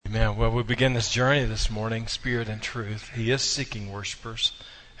Amen. Well, we begin this journey this morning, Spirit and Truth. He is seeking worshipers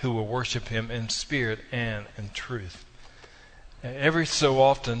who will worship Him in spirit and in truth. Every so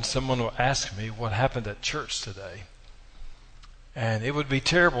often, someone will ask me what happened at church today. And it would be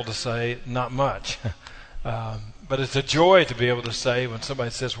terrible to say, not much. But it's a joy to be able to say, when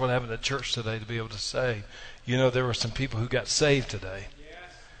somebody says, what happened at church today, to be able to say, you know, there were some people who got saved today.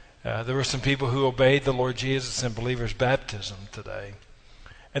 There were some people who obeyed the Lord Jesus in believers' baptism today.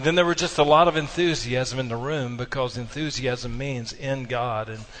 And then there were just a lot of enthusiasm in the room, because enthusiasm means in God.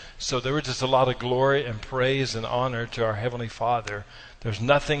 And so there were just a lot of glory and praise and honor to our Heavenly Father. There's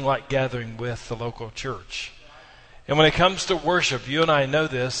nothing like gathering with the local church. And when it comes to worship, you and I know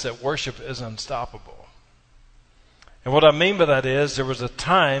this, that worship is unstoppable. And what I mean by that is, there was a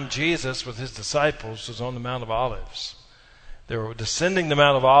time Jesus with His disciples was on the Mount of Olives. They were descending the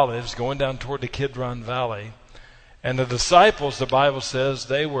Mount of Olives, going down toward the Kidron Valley. And the disciples, the Bible says,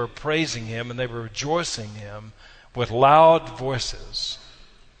 they were praising Him and they were rejoicing Him with loud voices.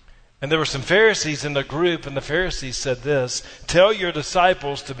 And there were some Pharisees in the group, and the Pharisees said this, "Tell your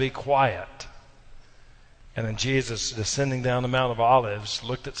disciples to be quiet." And then Jesus, descending down the Mount of Olives,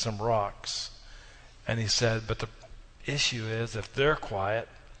 looked at some rocks, and He said, but the issue is, if they're quiet,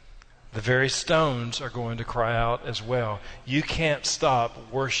 the very stones are going to cry out as well. You can't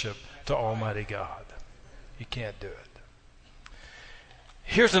stop worship to Almighty God. You can't do it.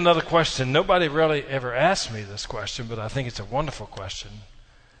 Here's another question. Nobody really ever asked me this question, but I think it's a wonderful question.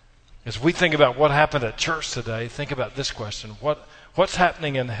 As we think about what happened at church today, think about this question. What's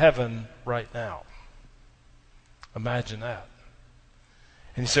happening in heaven right now? Imagine that.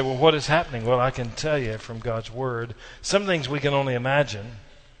 And you say, well, what is happening? Well, I can tell you from God's Word. Some things we can only imagine.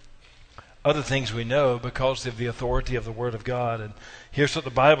 Other things we know because of the authority of the Word of God. And here's what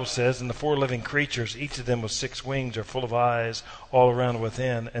the Bible says. And the four living creatures, each of them with 6 wings, are full of eyes all around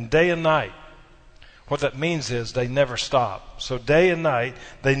within. And day and night, what that means is they never stop. So day and night,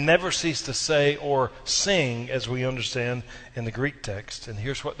 they never cease to say or sing, as we understand in the Greek text. And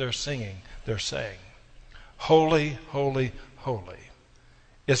here's what they're singing. They're saying, "Holy, holy, holy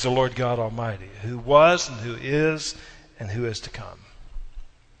is the Lord God Almighty, who was and who is to come."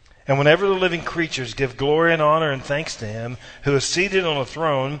 And whenever the living creatures give glory and honor and thanks to Him who is seated on a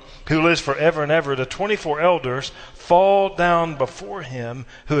throne, who lives forever and ever, the 24 elders fall down before Him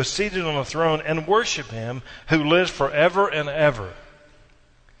who is seated on a throne and worship Him who lives forever and ever.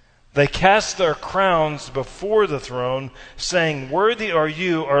 They cast their crowns before the throne, saying, "Worthy are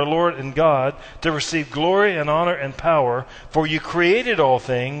you, our Lord and God, to receive glory and honor and power, for you created all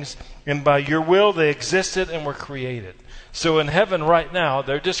things, and by your will they existed and were created." So in heaven right now,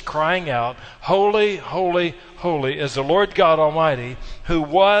 they're just crying out, "Holy, holy, holy is the Lord God Almighty, who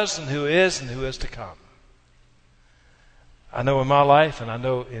was and who is to come." I know in my life, and I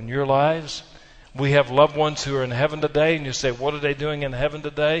know in your lives, we have loved ones who are in heaven today, and you say, what are they doing in heaven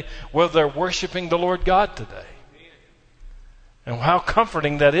today? Well, they're worshiping the Lord God today. And how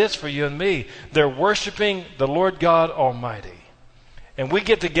comforting that is for you and me. They're worshiping the Lord God Almighty. And we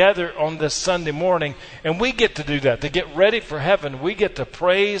get together on this Sunday morning, and we get to do that. To get ready for heaven, we get to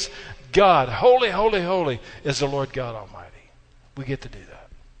praise God. Holy, holy, holy is the Lord God Almighty. We get to do that.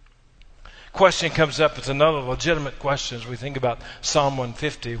 Question comes up. It's another legitimate question as we think about Psalm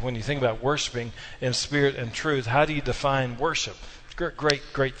 150. When you think about worshiping in spirit and truth, how do you define worship?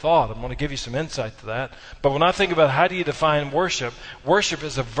 Great thought. I'm going to give you some insight to that. But when I think about how do you define worship, worship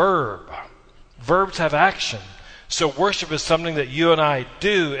is a verb. Verbs have action. So worship is something that you and I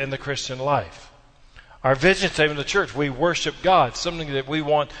do in the Christian life. Our vision statement of the church, we worship God, something that we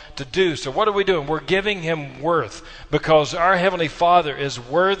want to do. So what are we doing? We're giving Him worth because our Heavenly Father is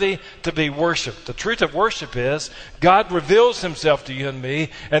worthy to be worshiped. The truth of worship is God reveals Himself to you and me,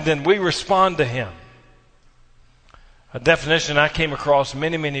 and then we respond to Him. A definition I came across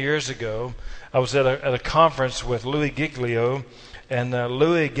many years ago. I was at a conference with Louis Giglio, and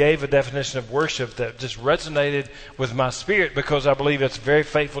Louis gave a definition of worship that just resonated with my spirit because I believe it's very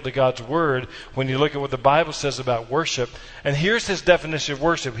faithful to God's Word when you look at what the Bible says about worship. And here's his definition of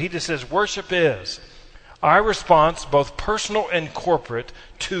worship. He just says, worship is our response, both personal and corporate,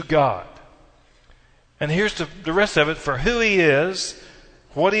 to God. And here's the rest of it: for who He is,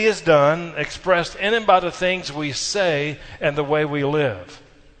 what He has done, expressed in and by the things we say and the way we live.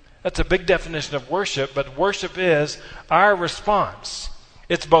 That's a big definition of worship, but worship is our response.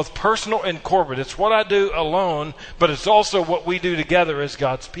 It's both personal and corporate. It's what I do alone, but it's also what we do together as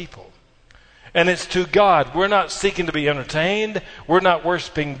God's people. And it's to God. We're not seeking to be entertained. We're not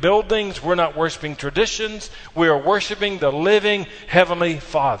worshiping buildings. We're not worshiping traditions. We are worshiping the living Heavenly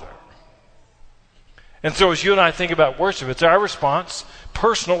Father. And so as you and I think about worship, it's our response,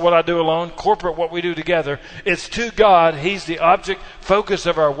 personal, what I do alone, corporate, what we do together. It's to God. He's the object, focus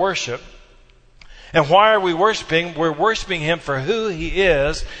of our worship. And why are we worshiping? We're worshiping Him for who He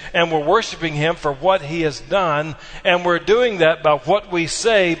is, and we're worshiping Him for what He has done, and we're doing that by what we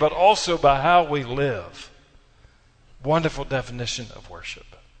say, but also by how we live. Wonderful definition of worship.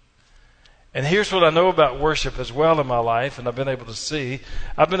 And here's what I know about worship as well in my life, and I've been able to see.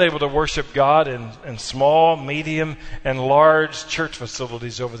 I've been able to worship God in small, medium, and large church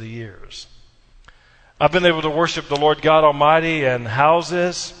facilities over the years. I've been able to worship the Lord God Almighty in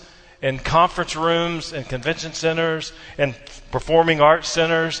houses, in conference rooms, in convention centers, in performing arts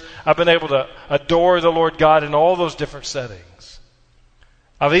centers. I've been able to adore the Lord God in all those different settings.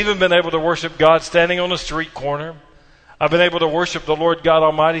 I've even been able to worship God standing on a street corner. I've been able to worship the Lord God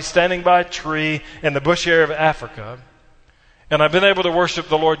Almighty standing by a tree in the bush area of Africa. And I've been able to worship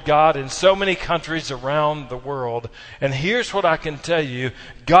the Lord God in so many countries around the world. And here's what I can tell you.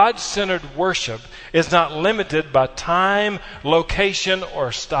 God-centered worship is not limited by time, location,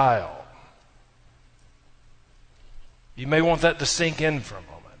 or style. You may want that to sink in for a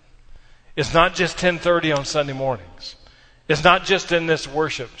moment. It's not just 10:30 on Sunday mornings. It's not just in this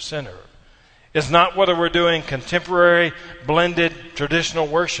worship center. It's not whether we're doing contemporary, blended, traditional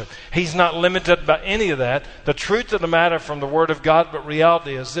worship. He's not limited by any of that. The truth of the matter from the Word of God, but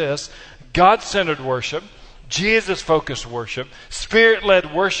reality is this. God-centered worship, Jesus-focused worship,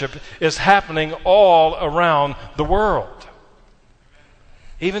 Spirit-led worship is happening all around the world.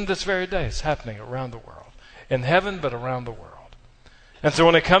 Even this very day, it's happening around the world. In heaven, but around the world. And so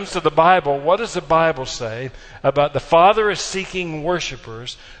when it comes to the Bible, what does the Bible say about the Father is seeking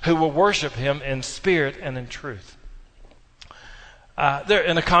worshipers who will worship Him in spirit and in truth? There,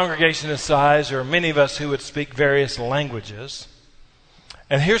 in a congregation this size, there are many of us who would speak various languages.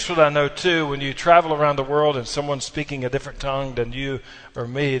 And here's what I know too, when you travel around the world and someone's speaking a different tongue than you or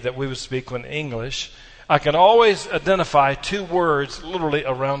me that we would speak in English, I can always identify two words literally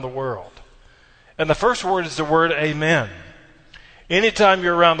around the world. And the first word is the word amen. Anytime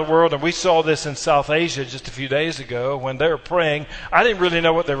you're around the world, and we saw this in South Asia just a few days ago when they were praying, I didn't really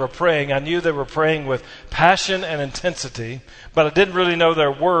know what they were praying. I knew they were praying with passion and intensity, but I didn't really know their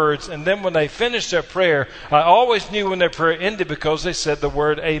words. And then when they finished their prayer, I always knew when their prayer ended because they said the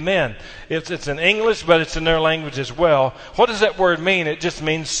word amen. It's in English, but it's in their language as well. What does that word mean? It just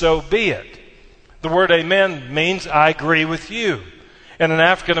means so be it. The word amen means I agree with you. In an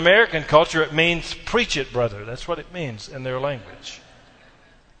African American culture, it means preach it, brother. That's what it means in their language.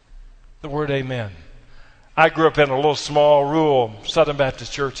 The word amen. I grew up in a little small rural Southern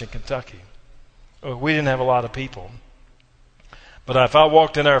Baptist church in Kentucky. We didn't have a lot of people. But if I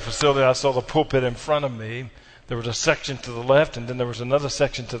walked in our facility, I saw the pulpit in front of me. There was a section to the left, and then there was another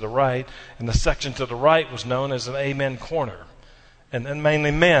section to the right. And the section to the right was known as an amen corner. And then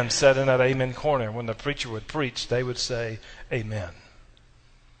mainly men sat in that amen corner. When the preacher would preach, they would say amen.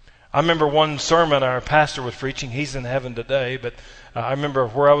 I remember one sermon our pastor was preaching. He's in heaven today, but I remember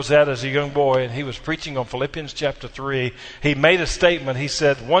where I was at as a young boy, and he was preaching on Philippians chapter 3. He made a statement. He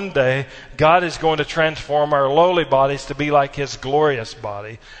said, one day, God is going to transform our lowly bodies to be like His glorious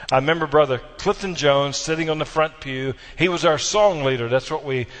body. I remember Brother Clifton Jones sitting on the front pew. He was our song leader. That's what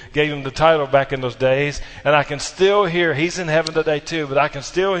we gave him the title back in those days. And I can still hear, he's in heaven today too, but I can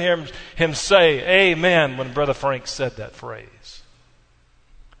still hear him say, amen, when Brother Frank said that phrase.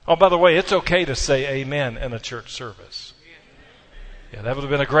 Oh, by the way, it's okay to say amen in a church service. Yeah, that would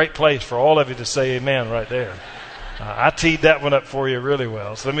have been a great place for all of you to say amen right there. I teed that one up for you really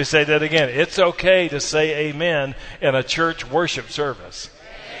well. So let me say that again. It's okay to say amen in a church worship service.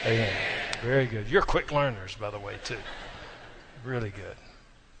 Amen. Very good. You're quick learners, by the way, too. Really good.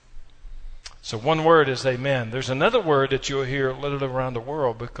 So one word is amen. There's another word that you'll hear literally around the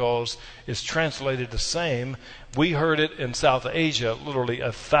world because it's translated the same. We heard it in South Asia literally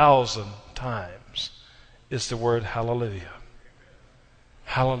 1,000 times. It's the word hallelujah.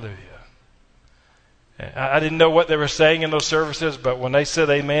 Hallelujah. I didn't know what they were saying in those services, but when they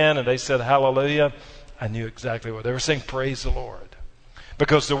said amen and they said hallelujah, I knew exactly what they were saying. Praise the Lord.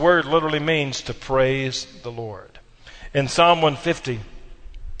 Because the word literally means to praise the Lord. In Psalm 150,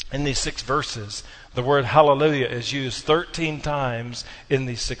 in these 6 verses, the word hallelujah is used 13 times in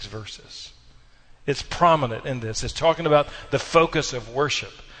these 6 verses. It's prominent in this. It's talking about the focus of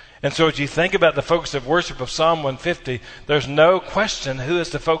worship. And so as you think about the focus of worship of Psalm 150, there's no question who is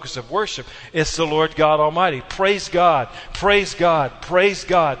the focus of worship. It's the Lord God Almighty. Praise God, praise God, praise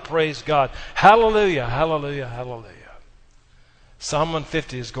God, praise God. Hallelujah, hallelujah, hallelujah. Psalm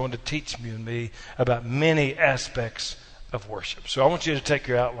 150 is going to teach you and me about many aspects of worship. So I want you to take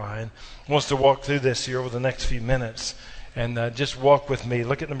your outline. I want us to walk through this here over the next few minutes. And just walk with me.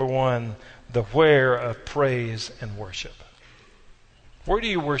 Look at number 1, the where of praise and worship. Where do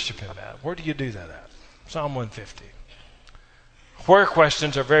you worship him at? Where do you do that at? Psalm 150. Where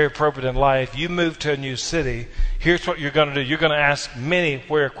questions are very appropriate in life. You move to a new city. Here's what you're going to do. You're going to ask many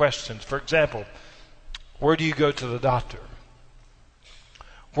where questions. For example, where do you go to the doctor?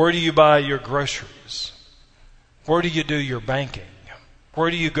 Where do you buy your groceries? Where do you do your banking?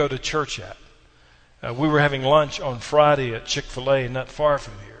 Where do you go to church at? We were having lunch on Friday at Chick-fil-A, not far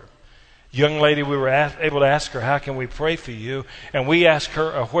from here. Young lady, we were able to ask her, how can we pray for you? And we asked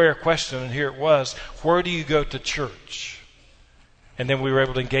her a where question, and here it was, where do you go to church? And then we were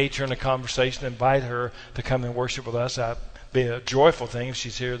able to engage her in a conversation, invite her to come and worship with us. That'd be a joyful thing if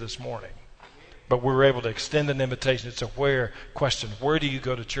she's here this morning. But we were able to extend an invitation. It's a where question. Where do you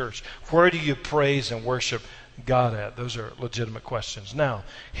go to church? Where do you praise and worship God at? Those are legitimate questions. Now,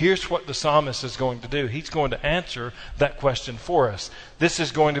 here's what the psalmist is going to do. He's going to answer that question for us. This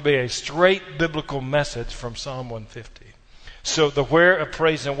is going to be a straight biblical message from Psalm 150. So the where of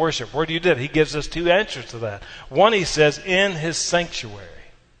praise and worship, where do you do it? He gives us 2 answers to that. One, he says, in his sanctuary.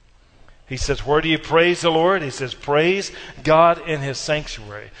 He says, where do you praise the Lord? He says, praise God in his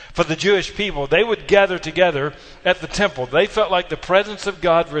sanctuary. For the Jewish people, they would gather together at the temple. They felt like the presence of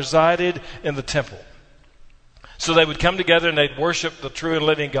God resided in the temple. So they would come together and they'd worship the true and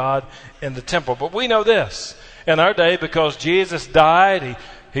living God in the temple. But we know this. In our day, because Jesus died,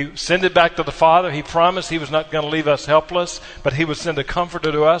 he ascended back to the Father. He promised he was not going to leave us helpless, but he would send a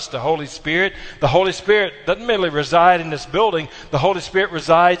comforter to us, the Holy Spirit. The Holy Spirit doesn't merely reside in this building. The Holy Spirit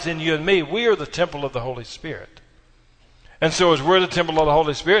resides in you and me. We are the temple of the Holy Spirit. And so as we're the temple of the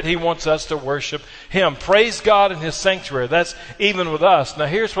Holy Spirit, he wants us to worship him. Praise God in his sanctuary. That's even with us. Now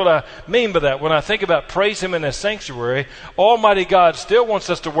here's what I mean by that. When I think about praise him in his sanctuary, Almighty God still wants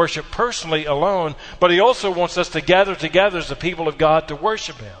us to worship personally alone, but he also wants us to gather together as the people of God to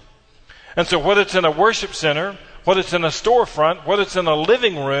worship him. And so whether it's in a worship center, whether it's in a storefront, whether it's in a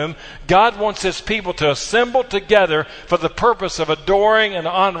living room, God wants his people to assemble together for the purpose of adoring and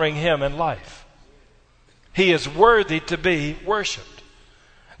honoring him in life. He is worthy to be worshiped.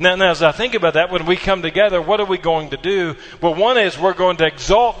 Now, as I think about that, when we come together, what are we going to do? Well, one is we're going to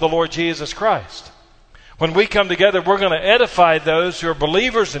exalt the Lord Jesus Christ. When we come together, we're going to edify those who are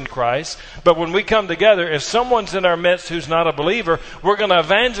believers in Christ. But when we come together, if someone's in our midst who's not a believer, we're going to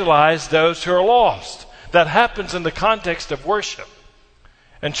evangelize those who are lost. That happens in the context of worship.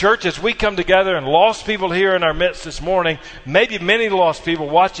 And church, as we come together and lost people here in our midst this morning, maybe many lost people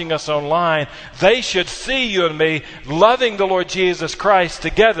watching us online, they should see you and me loving the Lord Jesus Christ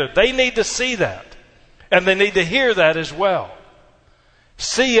together. They need to see that. And they need to hear that as well.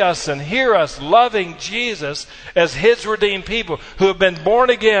 See us and hear us loving Jesus as his redeemed people who have been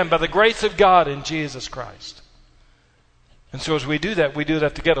born again by the grace of God in Jesus Christ. And so as we do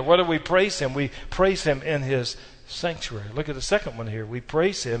that together. What do we praise him? We praise him in his sanctuary. Look at the second one here. We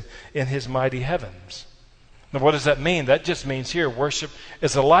praise him in his mighty heavens. Now what does that mean? That just means here worship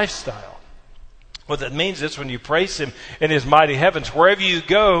is a lifestyle. What that means is when you praise him in his mighty heavens, wherever you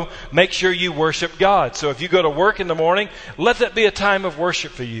go, make sure you worship God. So if you go to work in the morning, let that be a time of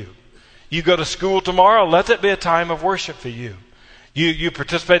worship for you. You go to school tomorrow, let that be a time of worship for you. You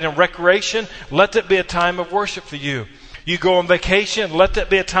participate in recreation, let that be a time of worship for you. You go on vacation, let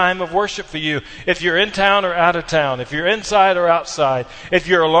that be a time of worship for you. If you're in town or out of town, if you're inside or outside, if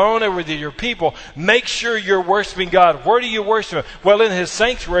you're alone or with your people, make sure you're worshiping God. Where do you worship him? Well, in his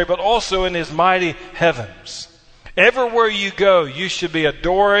sanctuary, but also in his mighty heavens. Everywhere you go, you should be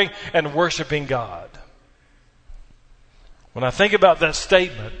adoring and worshiping God. When I think about that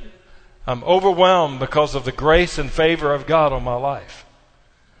statement, I'm overwhelmed because of the grace and favor of God on my life.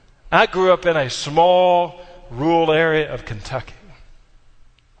 I grew up in a small rural area of Kentucky.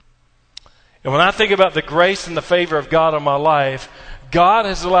 And when I think about the grace and the favor of God on my life, God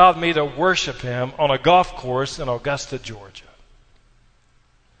has allowed me to worship him on a golf course in Augusta, Georgia.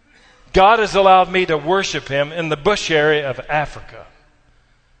 God has allowed me to worship him in the bush area of Africa.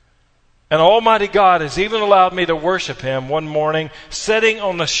 And Almighty God has even allowed me to worship him one morning sitting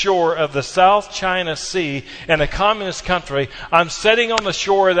on the shore of the South China Sea in a communist country. I'm sitting on the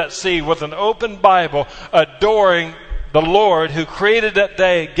shore of that sea with an open Bible, adoring the Lord who created that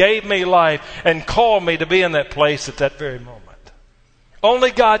day, gave me life, and called me to be in that place at that very moment.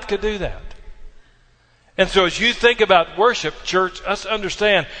 Only God could do that. And so as you think about worship, church, us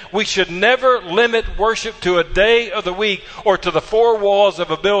understand we should never limit worship to a day of the week or to the four walls of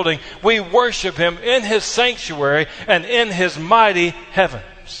a building. We worship him in his sanctuary and in his mighty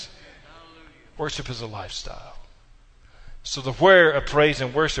heavens. Worship is a lifestyle. So the where of praise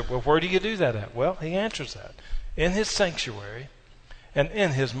and worship, well, where do you do that at? Well, he answers that. In his sanctuary and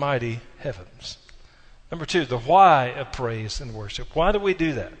in his mighty heavens. Number 2, the why of praise and worship. Why do we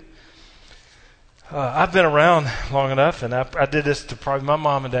do that? I've been around long enough, and I did this to probably my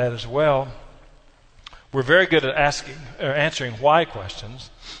mom and dad as well. We're very good at answering why questions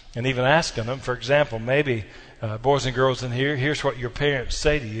and even asking them. For example, maybe boys and girls in here, here's what your parents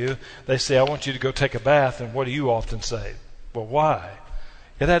say to you. They say, I want you to go take a bath, and what do you often say? Well, why?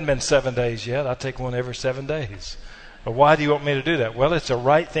 It hadn't been 7 days yet. I take one every 7 days. But why do you want me to do that? Well, it's the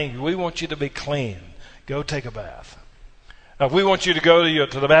right thing. We want you to be clean. Go take a bath. We want you to go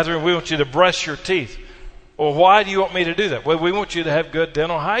to the bathroom. We want you to brush your teeth. Well, why do you want me to do that? Well, we want you to have good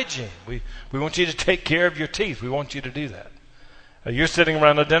dental hygiene. We want you to take care of your teeth. We want you to do that. You're sitting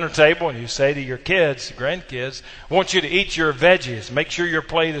around the dinner table and you say to your kids, grandkids, I want you to eat your veggies. Make sure your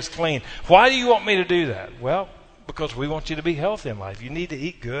plate is clean. Why do you want me to do that? Well, because we want you to be healthy in life. You need to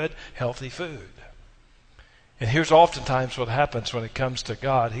eat good, healthy food. And here's oftentimes what happens when it comes to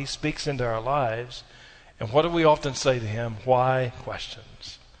God. He speaks into our lives. And what do we often say to him? Why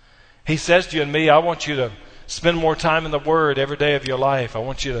questions? He says to you and me, I want you to spend more time in the Word every day of your life. I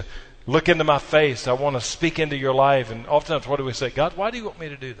want you to look into my face. I want to speak into your life. And oftentimes what do we say? God, why do you want me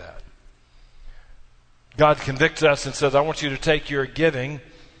to do that? God convicts us and says, I want you to take your giving,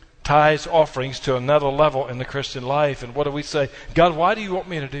 tithes, offerings to another level in the Christian life. And what do we say? God, why do you want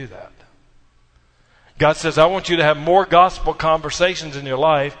me to do that? God says, I want you to have more gospel conversations in your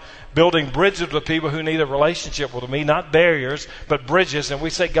life, building bridges with people who need a relationship with me, not barriers, but bridges. And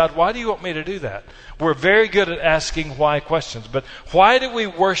we say, God, why do you want me to do that? We're very good at asking why questions. But why do we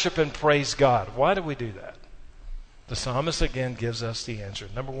worship and praise God? Why do we do that? The psalmist again gives us the answer.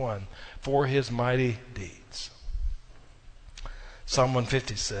 Number 1, for his mighty deeds. Psalm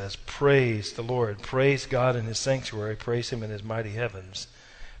 150 says, praise the Lord. Praise God in his sanctuary. Praise him in his mighty heavens.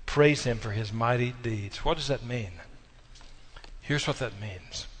 Praise him for his mighty deeds. What does that mean? Here's what that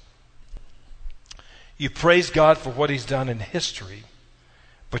means. You praise God for what he's done in history,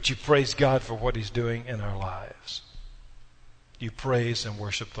 but you praise God for what he's doing in our lives. You praise and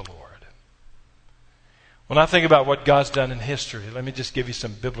worship the Lord. When I think about what God's done in history, let me just give you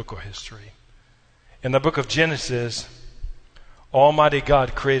some biblical history. In the book of Genesis, Almighty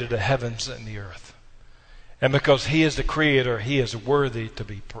God created the heavens and the earth. And because he is the creator, he is worthy to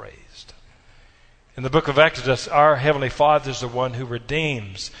be praised. In the book of Exodus, our Heavenly Father is the one who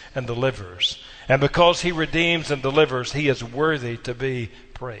redeems and delivers. And because he redeems and delivers, he is worthy to be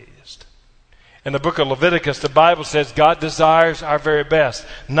praised. In the book of Leviticus, the Bible says God desires our very best.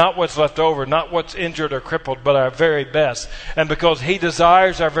 Not what's left over, not what's injured or crippled, but our very best. And because he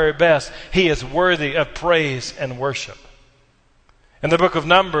desires our very best, he is worthy of praise and worship. In the book of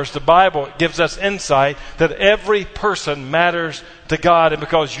Numbers, the Bible gives us insight that every person matters to God. And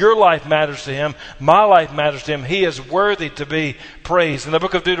because your life matters to him, my life matters to him, he is worthy to be praised. In the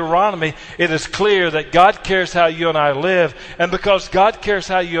book of Deuteronomy, it is clear that God cares how you and I live. And because God cares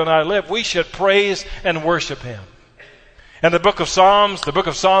how you and I live, we should praise and worship him. In the book of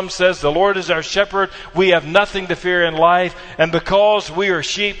Psalms says, the Lord is our shepherd. We have nothing to fear in life. And because we are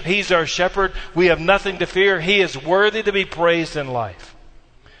sheep, he's our shepherd. We have nothing to fear. He is worthy to be praised in life.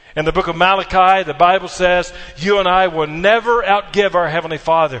 In the book of Malachi, the Bible says, you and I will never outgive our Heavenly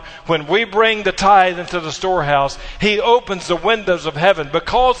Father. When we bring the tithe into the storehouse, he opens the windows of heaven.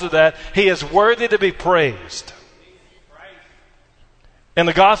 Because of that, he is worthy to be praised. In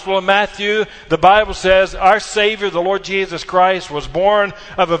the Gospel of Matthew, the Bible says our Savior, the Lord Jesus Christ, was born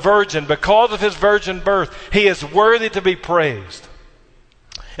of a virgin. Because of his virgin birth, he is worthy to be praised.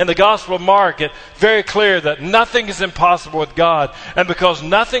 In the Gospel of Mark, it's very clear that nothing is impossible with God. And because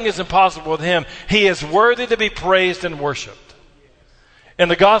nothing is impossible with him, he is worthy to be praised and worshiped. In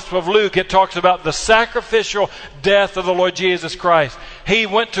the Gospel of Luke, it talks about the sacrificial death of the Lord Jesus Christ. He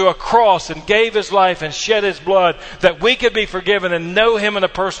went to a cross and gave his life and shed his blood that we could be forgiven and know him in a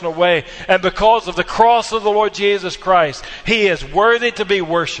personal way. And because of the cross of the Lord Jesus Christ, he is worthy to be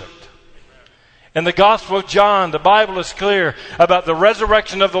worshiped. In the Gospel of John, the Bible is clear about the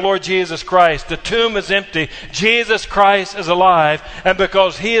resurrection of the Lord Jesus Christ. The tomb is empty. Jesus Christ is alive. And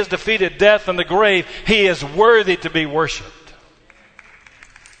because he has defeated death and the grave, he is worthy to be worshiped.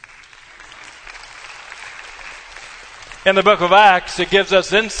 In the book of Acts, it gives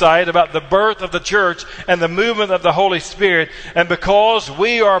us insight about the birth of the church and the movement of the Holy Spirit. And because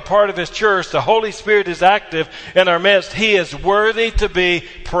we are a part of his church, the Holy Spirit is active in our midst. He is worthy to be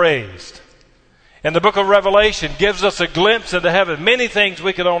praised. And the book of Revelation gives us a glimpse into heaven. Many things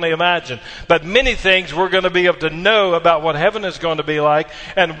we can only imagine, but many things we're going to be able to know about what heaven is going to be like.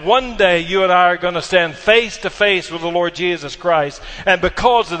 And one day you and I are going to stand face to face with the Lord Jesus Christ. And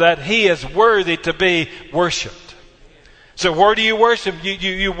because of that, He is worthy to be worshiped. So where do you worship?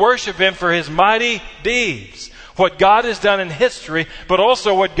 You worship Him for His mighty deeds. What God has done in history, but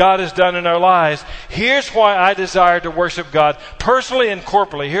also what God has done in our lives. Here's why I desire to worship God personally and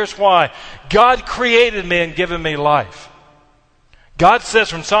corporately. Here's why. God created me and given me life. God says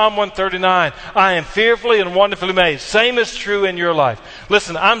from Psalm 139, I am fearfully and wonderfully made. Same is true in your life.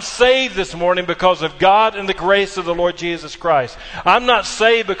 Listen, I'm saved this morning because of God and the grace of the Lord Jesus Christ. I'm not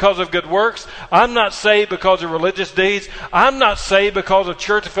saved because of good works. I'm not saved because of religious deeds. I'm not saved because of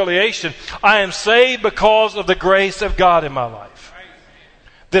church affiliation. I am saved because of the grace of God in my life.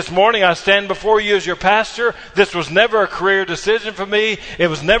 This morning I stand before you as your pastor. This was never a career decision for me. It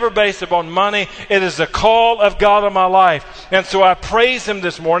was never based upon money. It is the call of God on my life. And so I praise Him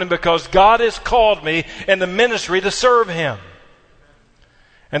this morning because God has called me in the ministry to serve Him.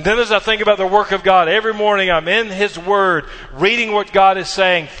 And then as I think about the work of God, every morning I'm in His Word, reading what God is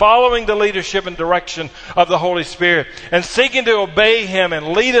saying, following the leadership and direction of the Holy Spirit, and seeking to obey Him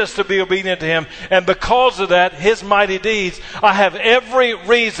and lead us to be obedient to Him. And because of that, His mighty deeds, I have every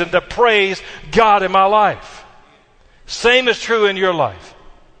reason to praise God in my life. Same is true in your life.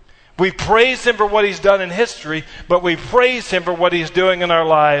 We praise Him for what He's done in history, but we praise Him for what He's doing in our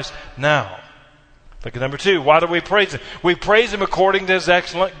lives now. Look at number 2. Why do we praise Him? We praise Him according to His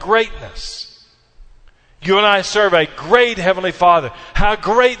excellent greatness. You and I serve a great Heavenly Father. How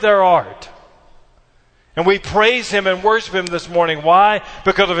great Thou art. And we praise Him and worship Him this morning. Why?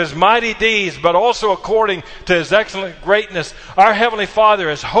 Because of His mighty deeds, but also according to His excellent greatness. Our Heavenly Father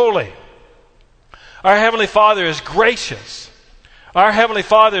is holy. Our Heavenly Father is gracious. Our Heavenly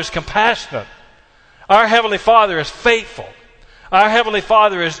Father is compassionate. Our Heavenly Father is faithful. Our Heavenly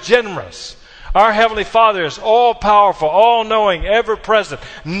Father is generous. Our Heavenly Father is all-powerful, all-knowing, ever-present.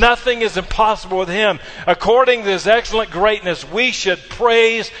 Nothing is impossible with Him. According to His excellent greatness, we should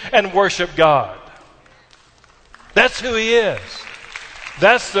praise and worship God. That's who He is.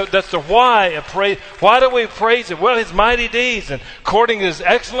 That's the why of praise. Why do we praise Him? Well, His mighty deeds. And according to His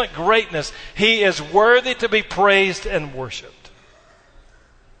excellent greatness, He is worthy to be praised and worshiped.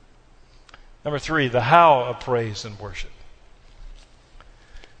 Number 3, the how of praise and worship.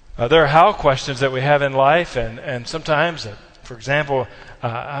 There are how questions that we have in life, and sometimes, for example,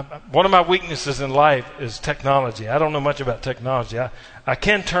 one of my weaknesses in life is technology. I don't know much about technology. I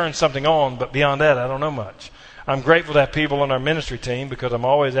can turn something on, but beyond that, I don't know much. I'm grateful to have people on our ministry team because I'm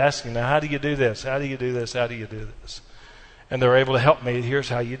always asking, now, how do you do this? How do you do this? How do you do this? And they're able to help me. Here's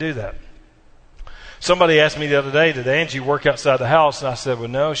how you do that. Somebody asked me the other day, did Angie work outside the house? And I said, well,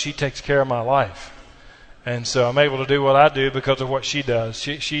 no, she takes care of my life. And so I'm able to do what I do because of what she does.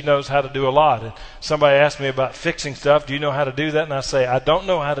 She knows how to do a lot. And somebody asked me about fixing stuff. Do you know how to do that? And I say, I don't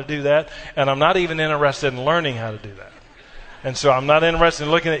know how to do that. And I'm not even interested in learning how to do that. And so I'm not interested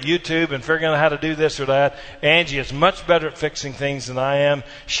in looking at YouTube and figuring out how to do this or that. Angie is much better at fixing things than I am.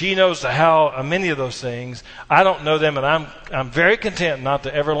 She knows the how of many of those things. I don't know them, and I'm very content not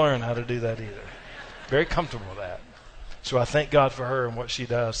to ever learn how to do that either. Very comfortable with that. So I thank God for her and what she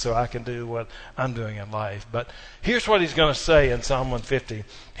does so I can do what I'm doing in life. But here's what He's going to say in Psalm 150.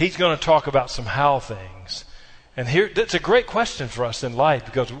 He's going to talk about some how things. And here, that's a great question for us in life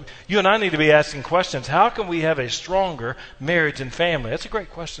because you and I need to be asking questions. How can we have a stronger marriage and family? That's a great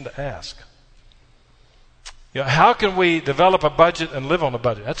question to ask. You know, how can we develop a budget and live on a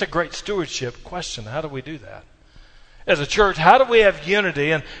budget? That's a great stewardship question. How do we do that? As a church, how do we have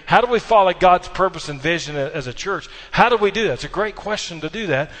unity and how do we follow God's purpose and vision as a church? How do we do that? It's a great question to do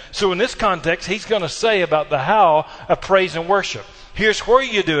that. So in this context, He's going to say about the how of praise and worship. Here's where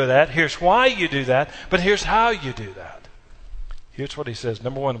you do that. Here's why you do that. But here's how you do that. Here's what He says.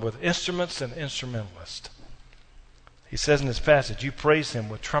 Number 1, with instruments and instrumentalists. He says in this passage, you praise Him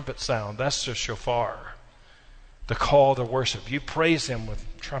with trumpet sound. That's the shofar, the call to worship. You praise Him with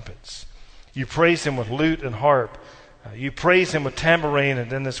trumpets. You praise Him with lute and harp. You praise Him with tambourine and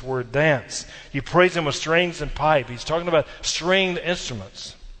then this word dance. You praise Him with strings and pipe. He's talking about stringed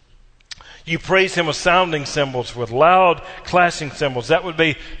instruments. You praise Him with sounding cymbals, with loud clashing cymbals. That would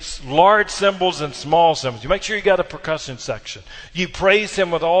be large cymbals and small cymbals. You make sure you got a percussion section. You praise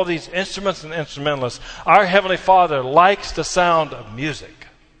Him with all these instruments and instrumentalists. Our Heavenly Father likes the sound of music.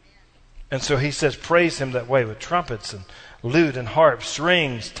 And so He says praise Him that way with trumpets and lute and harp,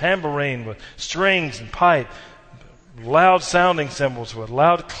 strings, tambourine with strings and pipe, loud sounding cymbals with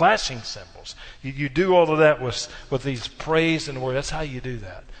loud clashing cymbals. You do all of that with these praise and words. That's how you do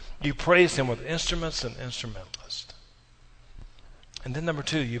that. You praise him with instruments and instrumentalists. And then number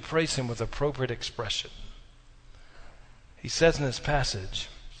 2, you praise him with appropriate expression. He says in this passage,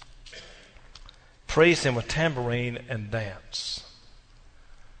 praise him with tambourine and dance.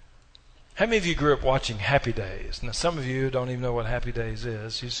 How many of you grew up watching Happy Days? Now, some of you don't even know what Happy Days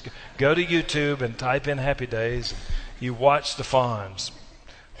is. You just go to YouTube and type in Happy Days. You watch the Fonz.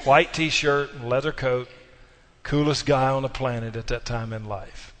 White T-shirt, leather coat, coolest guy on the planet at that time in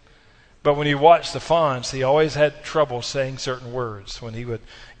life. But when you watch the Fonz, he always had trouble saying certain words. When he would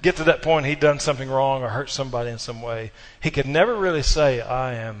get to that point, he'd done something wrong or hurt somebody in some way. He could never really say,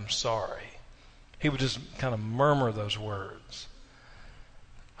 I am sorry. He would just kind of murmur those words.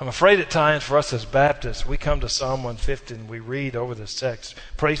 I'm afraid at times for us as Baptists, we come to Psalm 150 and we read over this text,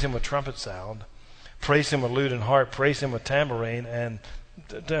 praise him with trumpet sound, praise him with lute and harp, praise him with tambourine and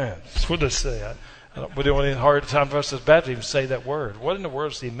dance. What does it say? We don't want any hard time for us as Baptists to even say that word. What in the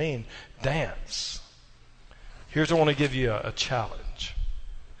world does he mean? Dance. Here's what I want to give you a challenge.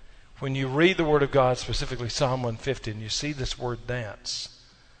 When you read the Word of God, specifically Psalm 150, and you see this word dance,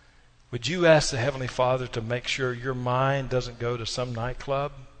 would you ask the Heavenly Father to make sure your mind doesn't go to some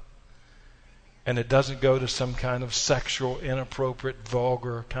nightclub and it doesn't go to some kind of sexual, inappropriate,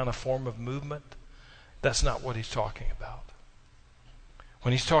 vulgar kind of form of movement? That's not what he's talking about.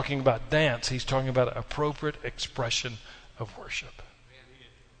 When he's talking about dance, he's talking about appropriate expression of worship.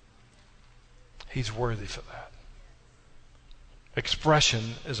 He's worthy for that.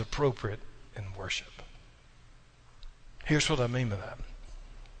 Expression is appropriate in worship. Here's what I mean by that.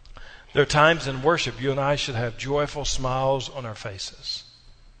 There are times in worship you and I should have joyful smiles on our faces.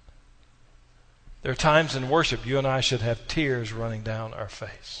 There are times in worship you and I should have tears running down our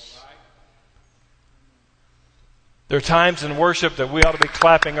face. There are times in worship that we ought to be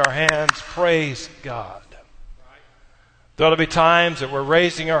clapping our hands, praise God. There ought to be times that we're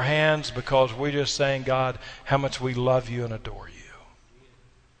raising our hands because we're just saying, God, how much we love you and adore you.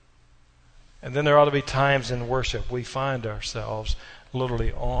 And then there ought to be times in worship we find ourselves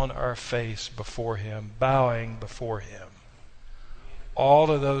literally on our face before him, bowing before him.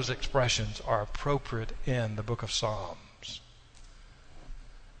 All of those expressions are appropriate in the book of Psalms.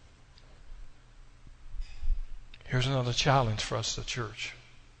 Here's another challenge for us, the church.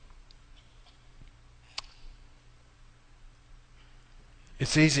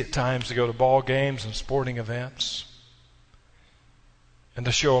 It's easy at times to go to ball games and sporting events and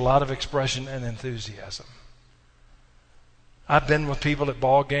to show a lot of expression and enthusiasm. I've been with people at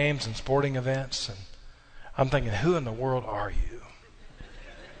ball games and sporting events, and I'm thinking, who in the world are you?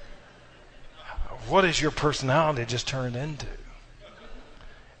 What is your personality just turned into?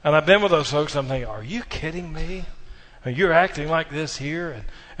 And I've been with those folks, I'm thinking, are you kidding me? You're acting like this here.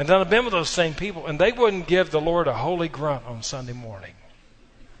 And then I've been with those same people, and they wouldn't give the Lord a holy grunt on Sunday morning.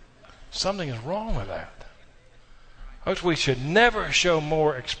 Something is wrong with that. Folks, we should never show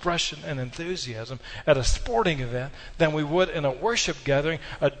more expression and enthusiasm at a sporting event than we would in a worship gathering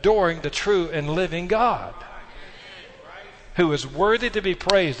adoring the true and living God, who is worthy to be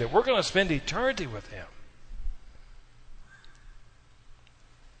praised, that we're going to spend eternity with him.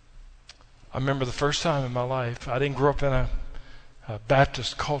 I remember the first time in my life, I didn't grow up in a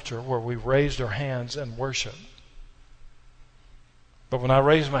Baptist culture where we raised our hands in worship. But when I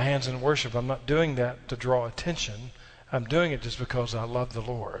raise my hands in worship, I'm not doing that to draw attention. I'm doing it just because I love the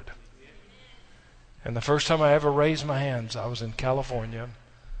Lord. And the first time I ever raised my hands, I was in California,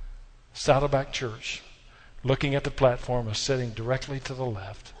 Saddleback Church, looking at the platform, was sitting directly to the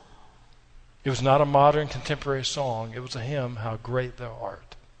left. It was not a modern contemporary song. It was a hymn, How Great Thou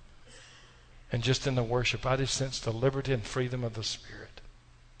Art. And just in the worship, I just sensed the liberty and freedom of the Spirit.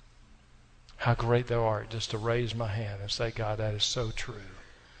 How great thou art, just to raise my hand and say, God, that is so true.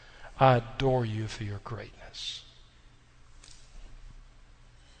 I adore you for your greatness.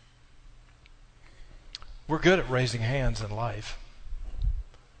 We're good at raising hands in life.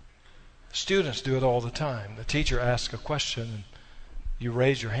 Students do it all the time. The teacher asks a question, and you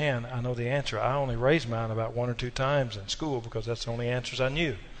raise your hand. I know the answer. I only raised mine about 1 or 2 times in school because that's the only answers I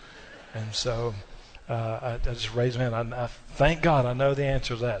knew. And so I just raised my hand. I thank God I know the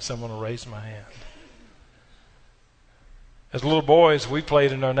answer to that. Someone will raise my hand. As little boys, we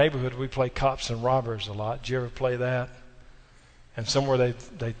played in our neighborhood. We played cops and robbers a lot. Did you ever play that? And somewhere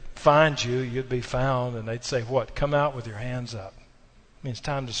they'd find you, you'd be found, and they'd say, what? Come out with your hands up. It means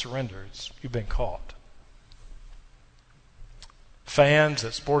time to surrender. You've been caught. Fans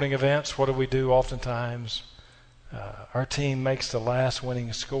at sporting events, what do we do oftentimes? Our team makes the last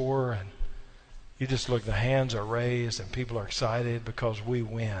winning score, and you just look, the hands are raised, and people are excited because we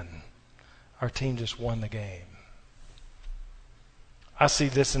win. Our team just won the game. I see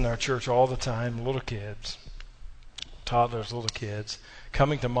this in our church all the time. Little kids, toddlers, little kids,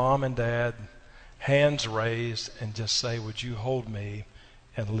 coming to mom and dad, hands raised, and just say, would you hold me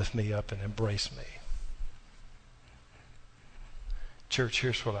and lift me up and embrace me? Church,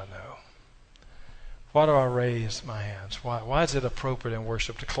 here's what I know. Why do I raise my hands? Why is it appropriate in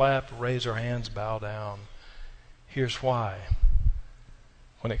worship to clap, raise our hands, bow down? Here's why.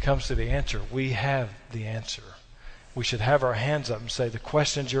 When it comes to the answer, we have the answer. We should have our hands up and say, the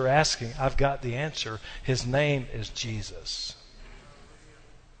questions you're asking, I've got the answer. His name is Jesus.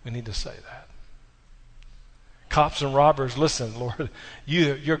 We need to say that. Cops and robbers, listen, Lord,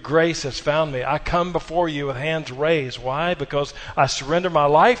 your grace has found me. I come before you with hands raised. Why? Because I surrender my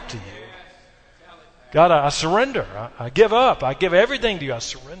life to you. God, I surrender. I give up. I give everything to you. I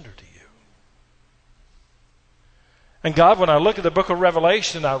surrender to you. And God, when I look at the book of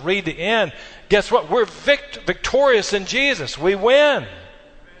Revelation, I read the end, guess what? We're victorious in Jesus. We win.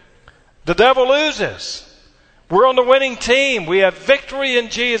 The devil loses. We're on the winning team. We have victory in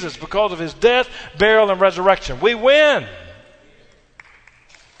Jesus because of his death, burial, and resurrection. We win.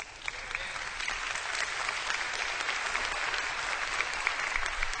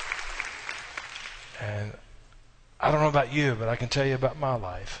 And I don't know about you, but I can tell you about my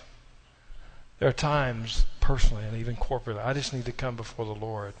life. There are times, personally and even corporately, I just need to come before the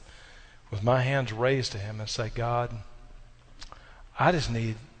Lord with my hands raised to him and say, God, I just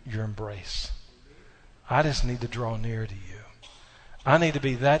need your embrace. I just need to draw near to you. I need to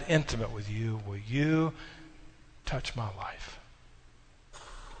be that intimate with you. Will you touch my life?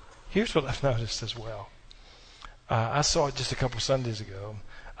 Here's what I've noticed as well. I saw it just a couple Sundays ago.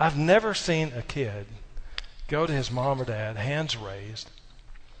 I've never seen a kid go to his mom or dad, hands raised,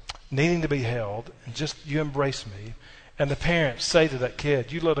 needing to be held, and just, you embrace me, and the parents say to that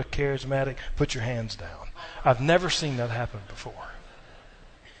kid, you little charismatic, put your hands down. I've never seen that happen before.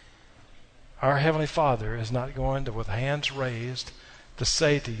 Our Heavenly Father is not going to, with hands raised, to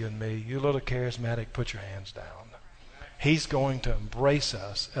say to you and me, you little charismatic, put your hands down. He's going to embrace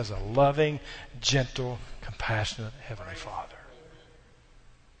us as a loving, gentle, compassionate Heavenly Father.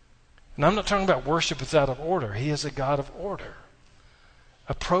 And I'm not talking about worship that's out of order. He is a God of order.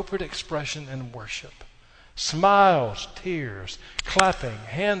 Appropriate expression in worship. Smiles, tears, clapping,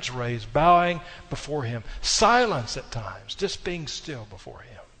 hands raised, bowing before him. Silence at times, just being still before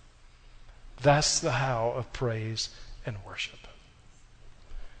him. That's the how of praise and worship.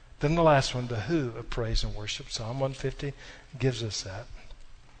 Then the last one, the who of praise and worship. Psalm 150 gives us that.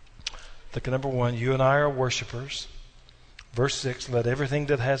 Look at number 1, you and I are worshipers. Verse 6, let everything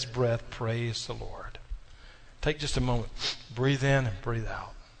that has breath praise the Lord. Take just a moment. Breathe in and breathe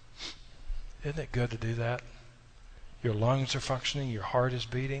out. Isn't it good to do that? Your lungs are functioning. Your heart is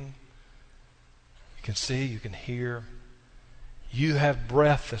beating. You can see, you can hear. You have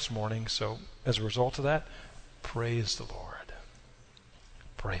breath this morning, so as a result of that, praise the Lord.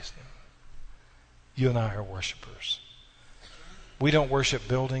 Praise him. You and I are worshipers. We don't worship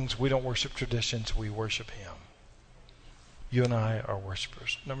buildings. We don't worship traditions. We worship him. You and I are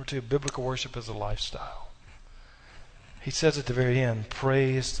worshipers. Number 2, biblical worship is a lifestyle. He says at the very end,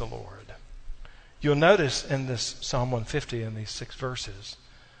 praise the Lord. You'll notice in this Psalm 150, in these 6 verses,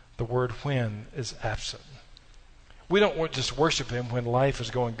 the word when is absent. We don't just worship him when life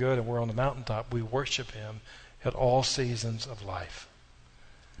is going good and we're on the mountaintop. We worship him at all seasons of life.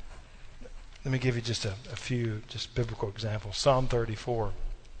 Let me give you just a few just biblical examples. Psalm 34,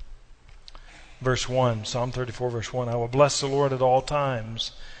 verse 1. Psalm 34, verse 1. I will bless the Lord at all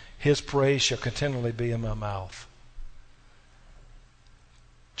times. His praise shall continually be in my mouth.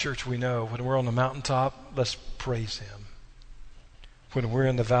 Church, we know when we're on the mountaintop, let's praise him. When we're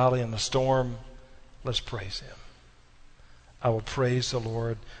in the valley in the storm, let's praise him. I will praise the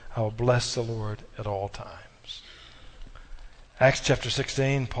Lord. I will bless the Lord at all times. Acts chapter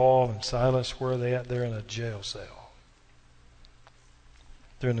 16, Paul and Silas, where are they at? They're in a jail cell.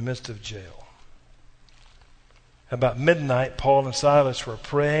 They're in the midst of jail. About midnight, Paul and Silas were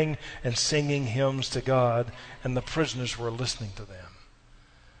praying and singing hymns to God, and the prisoners were listening to them.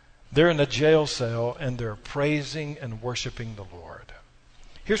 They're in a jail cell, and they're praising and worshiping the Lord.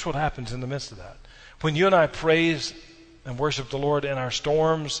 Here's what happens in the midst of that. When you and I praise and worship the Lord in our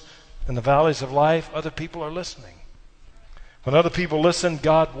storms, in the valleys of life, other people are listening. When other people listen,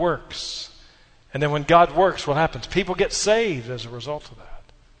 God works. And then when God works, what happens? People get saved as a result of that.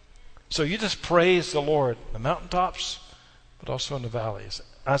 So you just praise the Lord in the mountaintops, but also in the valleys.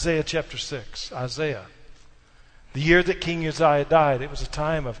 Isaiah chapter 6. Isaiah. The year that King Uzziah died, it was a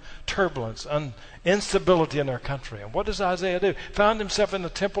time of turbulence, instability in our country. And what does Isaiah do? Found himself in the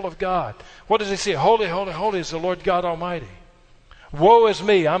temple of God. What does he say? Holy, holy, holy is the Lord God Almighty. Woe is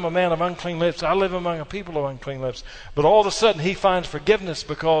me, I'm a man of unclean lips. I live among a people of unclean lips. But all of a sudden he finds forgiveness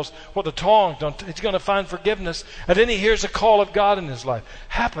because what the tongue done, he's going to find forgiveness. And then he hears a call of God in his life.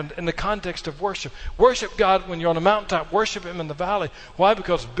 Happened in the context of worship. Worship God when you're on a mountaintop. Worship him in the valley. Why?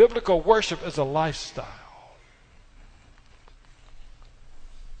 Because biblical worship is a lifestyle.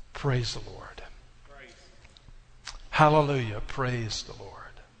 Praise the Lord. Praise. Hallelujah. Praise the Lord.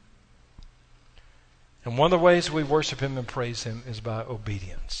 And one of the ways we worship him and praise him is by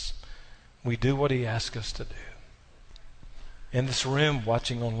obedience. We do what he asks us to do. In this room,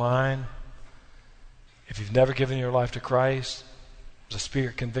 watching online, if you've never given your life to Christ, the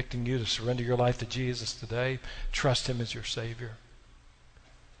Spirit convicting you to surrender your life to Jesus today, trust him as your Savior.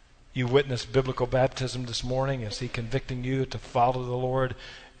 You witnessed biblical baptism this morning. Is he convicting you to follow the Lord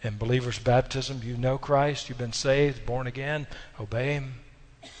in believer's baptism? You know Christ, you've been saved, born again, obey him.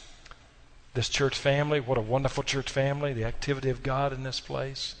 This church family, what a wonderful church family, the activity of God in this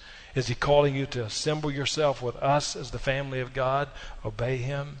place. Is he calling you to assemble yourself with us as the family of God? Obey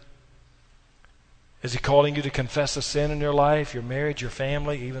him. Is he calling you to confess a sin in your life, your marriage, your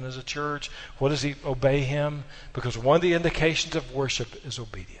family, even as a church? What is he? Obey him. Because one of the indications of worship is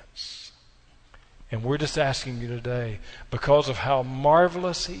obedience. And we're just asking you today, because of how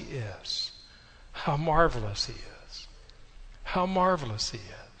marvelous he is, how marvelous he is, how marvelous he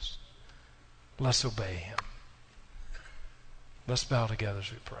is. Let's obey him. Let's bow together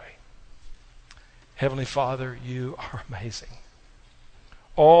as we pray. Heavenly Father, you are amazing.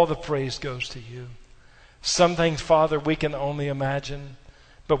 All the praise goes to you. Some things, Father, we can only imagine,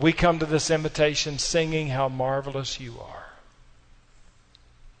 but we come to this invitation singing how marvelous you are.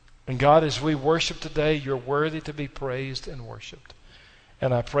 And God, as we worship today, you're worthy to be praised and worshiped.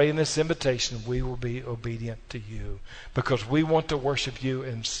 And I pray in this invitation we will be obedient to you, because we want to worship you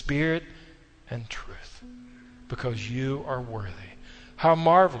in spirit and truth, because you are worthy. How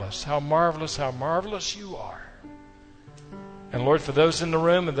marvelous, how marvelous, how marvelous you are. And Lord, for those in the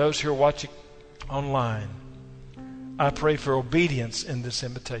room and those who are watching online, I pray for obedience in this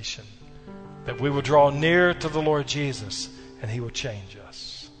invitation, that we will draw near to the Lord Jesus and he will change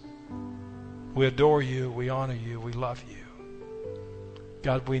us. We adore you, we honor you, we love you.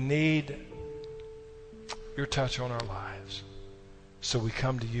 God, we need your touch on our lives. So we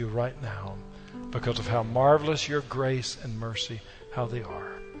come to you right now, because of how marvelous your grace and mercy, how they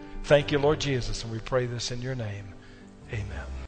are. Thank you, Lord Jesus, and we pray this in your name. Amen.